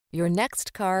Your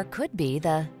next car could be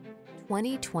the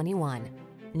 2021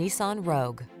 Nissan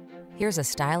Rogue. Here's a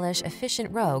stylish, efficient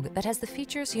Rogue that has the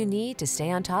features you need to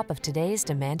stay on top of today's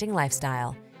demanding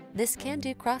lifestyle. This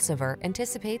can-do crossover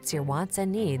anticipates your wants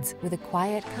and needs with a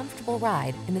quiet, comfortable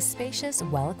ride in the spacious,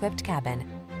 well-equipped cabin.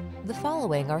 The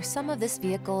following are some of this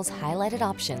vehicle's highlighted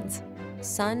options: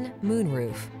 sun,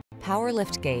 moonroof, power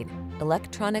liftgate,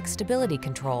 electronic stability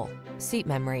control, seat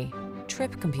memory,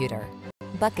 trip computer,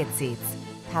 bucket seats,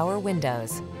 power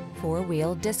windows,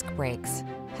 four-wheel disc brakes,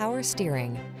 power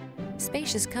steering.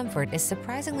 Spacious comfort is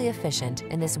surprisingly efficient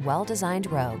in this well-designed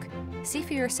Rogue. See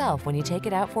for yourself when you take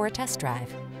it out for a test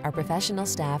drive. Our professional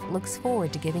staff looks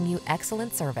forward to giving you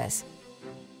excellent service.